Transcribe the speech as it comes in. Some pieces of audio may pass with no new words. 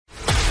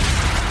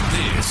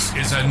This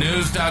is a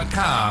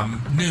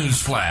News.com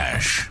news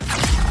flash.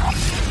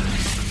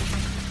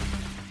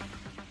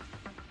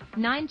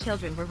 9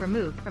 children were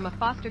removed from a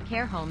foster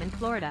care home in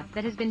Florida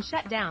that has been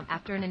shut down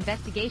after an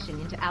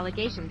investigation into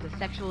allegations of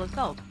sexual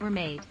assault were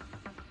made.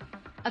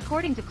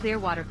 According to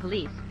Clearwater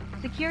Police,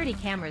 security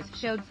cameras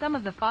showed some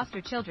of the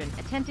foster children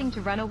attempting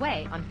to run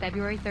away on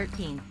February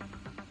 13.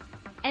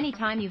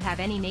 Anytime you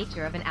have any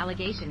nature of an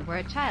allegation where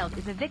a child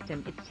is a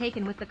victim, it's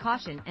taken with the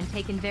caution and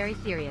taken very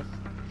serious,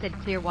 said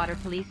Clearwater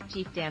Police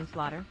Chief Dan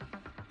Slaughter.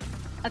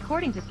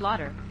 According to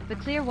Slaughter, the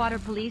Clearwater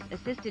Police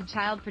assisted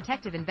child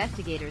protective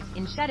investigators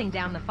in shutting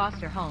down the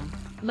foster home,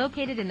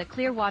 located in the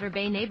Clearwater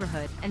Bay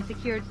neighborhood, and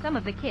secured some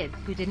of the kids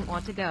who didn't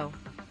want to go.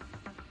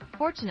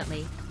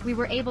 Fortunately, we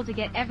were able to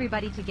get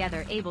everybody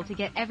together, able to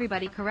get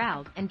everybody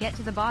corralled and get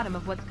to the bottom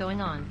of what's going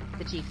on,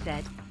 the chief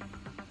said.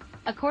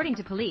 According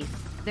to police,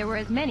 there were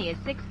as many as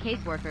 6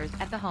 caseworkers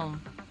at the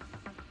home.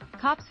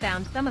 Cops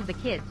found some of the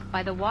kids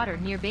by the water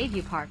near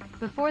Bayview Park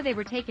before they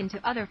were taken to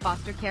other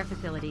foster care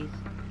facilities.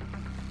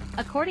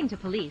 According to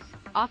police,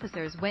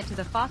 officers went to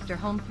the foster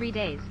home 3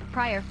 days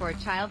prior for a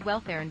child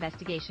welfare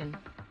investigation.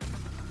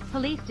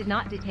 Police did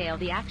not detail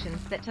the actions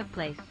that took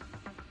place.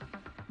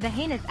 The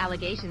heinous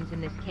allegations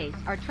in this case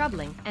are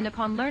troubling, and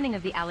upon learning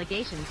of the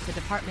allegations, the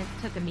department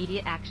took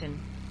immediate action.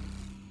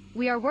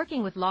 We are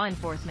working with law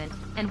enforcement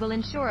and will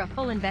ensure a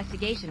full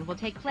investigation will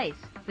take place,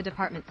 the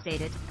department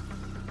stated.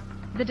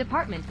 The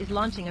department is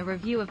launching a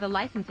review of the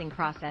licensing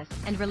process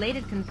and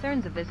related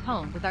concerns of this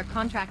home with our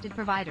contracted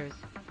providers,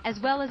 as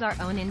well as our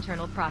own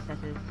internal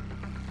processes.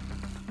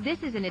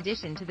 This is in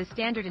addition to the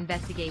standard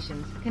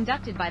investigations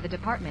conducted by the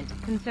department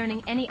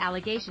concerning any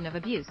allegation of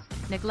abuse,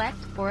 neglect,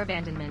 or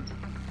abandonment.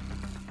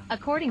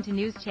 According to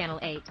News Channel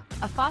 8,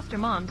 a foster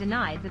mom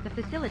denied that the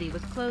facility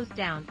was closed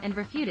down and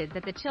refuted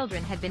that the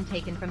children had been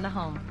taken from the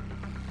home.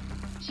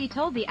 She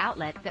told the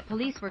outlet that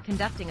police were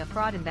conducting a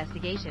fraud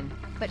investigation,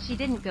 but she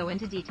didn't go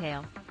into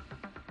detail.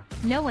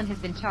 No one has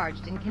been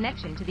charged in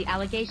connection to the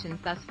allegations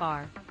thus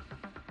far.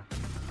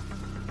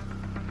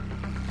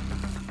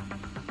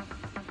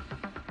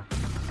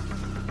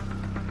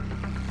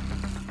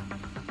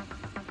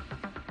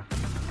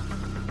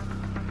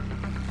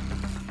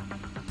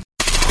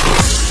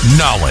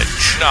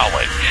 Knowledge.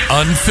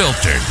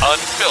 Unfiltered.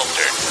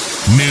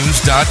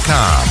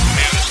 News.com.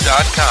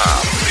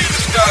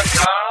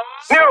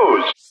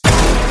 News.